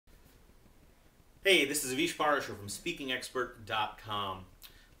Hey, this is Avish Parashar from SpeakingExpert.com.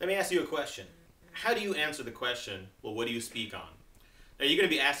 Let me ask you a question. How do you answer the question, well, what do you speak on? Now, you're going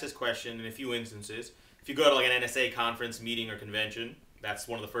to be asked this question in a few instances. If you go to like an NSA conference, meeting, or convention, that's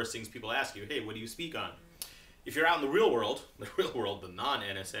one of the first things people ask you. Hey, what do you speak on? If you're out in the real world, the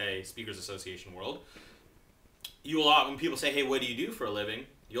non-NSA Speakers Association world, you will, when people say, hey, what do you do for a living?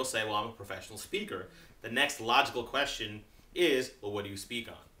 You'll say, well, I'm a professional speaker. The next logical question is, well, what do you speak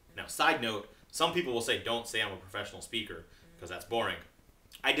on? Now, side note, some people will say, don't say I'm a professional speaker because that's boring.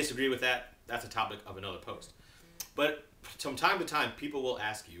 I disagree with that. That's a topic of another post. But from time to time, people will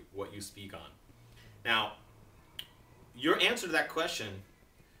ask you what you speak on. Now, your answer to that question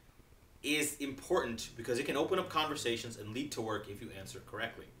is important because it can open up conversations and lead to work if you answer it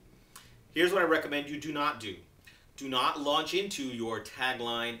correctly. Here's what I recommend you do not do. Do not launch into your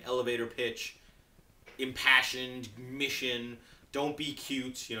tagline, elevator pitch, impassioned mission. Don't be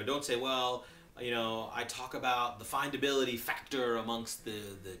cute. Don't say, well, I talk about the findability factor amongst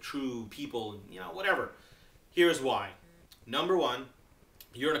the true people, whatever. Here's why. Number one,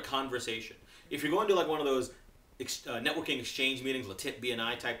 you're in a conversation. If you're going to like one of those networking exchange meetings, Latit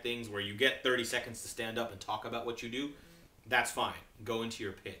BNI type things where you get 30 seconds to stand up and talk about what you do, that's fine. Go into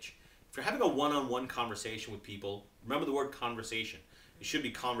your pitch. If you're having a one-on-one conversation with people, remember the word conversation. It should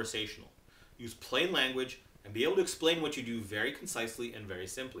be conversational. Use plain language and be able to explain what you do very concisely and very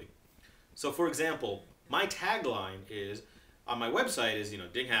simply. So for example, my tagline is, on my website is,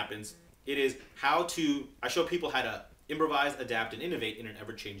 Ding Happens, it is I show people how to improvise, adapt, and innovate in an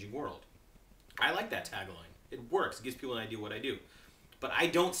ever-changing world. I like that tagline. It works. It gives people an idea what I do. But I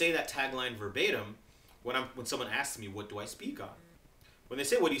don't say that tagline verbatim when someone asks me, what do I speak on? When they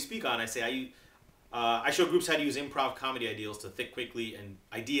say, what do you speak on? I say, I show groups how to use improv comedy ideas to think quickly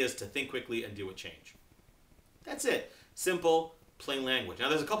and deal with change. That's it. Simple, plain language. Now,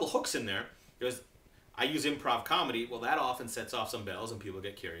 there's a couple hooks in there. I use improv comedy. Well, that often sets off some bells and people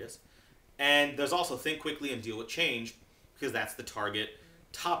get curious. And there's also think quickly and deal with change because that's the target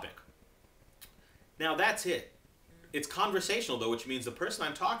topic. Now, that's it. It's conversational, though, which means the person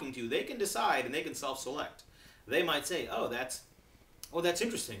I'm talking to, they can decide and they can self-select. They might say, oh, that's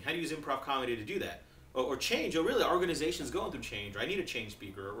interesting. How do you use improv comedy to do that? Or change. Oh, really, our organization's going through change. Or I need a change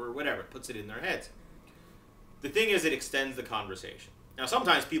speaker or whatever. It puts it in their heads. The thing is, it extends the conversation. Now,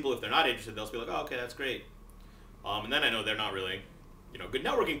 sometimes people, if they're not interested, they'll be like, oh, okay, that's great. And then I know they're not really, a good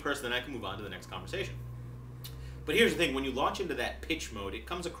networking person, then I can move on to the next conversation. But here's the thing. When you launch into that pitch mode, it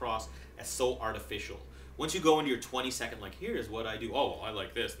comes across as so artificial. Once you go into your 20-second, like, here's what I do. Oh, well, I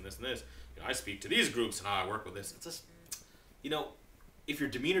like this and this and this. I speak to these groups and I work with this. It's just, if your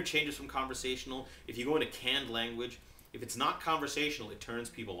demeanor changes from conversational, if you go into canned language, if it's not conversational, it turns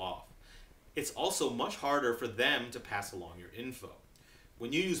people off. It's also much harder for them to pass along your info.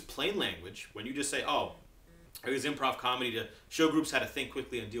 When you use plain language, when you just say, oh, I use improv comedy to show groups how to think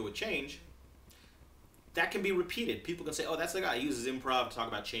quickly and deal with change, that can be repeated. People can say, oh, that's the guy who uses improv to talk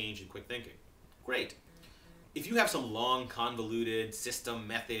about change and quick thinking. Great. If you have some long, convoluted system,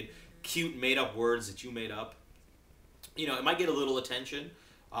 method, cute, made-up words that you made up, it might get a little attention,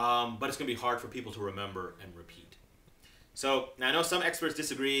 but it's going to be hard for people to remember and repeat. So, now I know some experts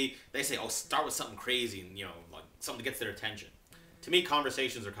disagree. They say, oh, start with something crazy and, like something that gets their attention. To me,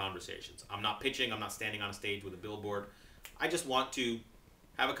 conversations are conversations. I'm not pitching. I'm not standing on a stage with a billboard. I just want to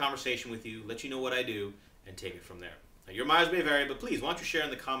have a conversation with you, let you know what I do, and take it from there. Now, your mileage may vary, but please, why don't you share in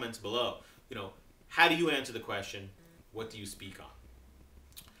the comments below, how do you answer the question, what do you speak on?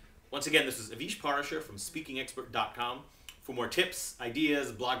 Once again, this is Avish Parashar from SpeakingExpert.com. For more tips,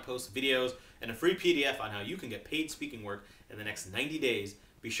 ideas, blog posts, videos, and a free PDF on how you can get paid speaking work in the next 90 days,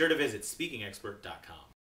 be sure to visit SpeakingExpert.com.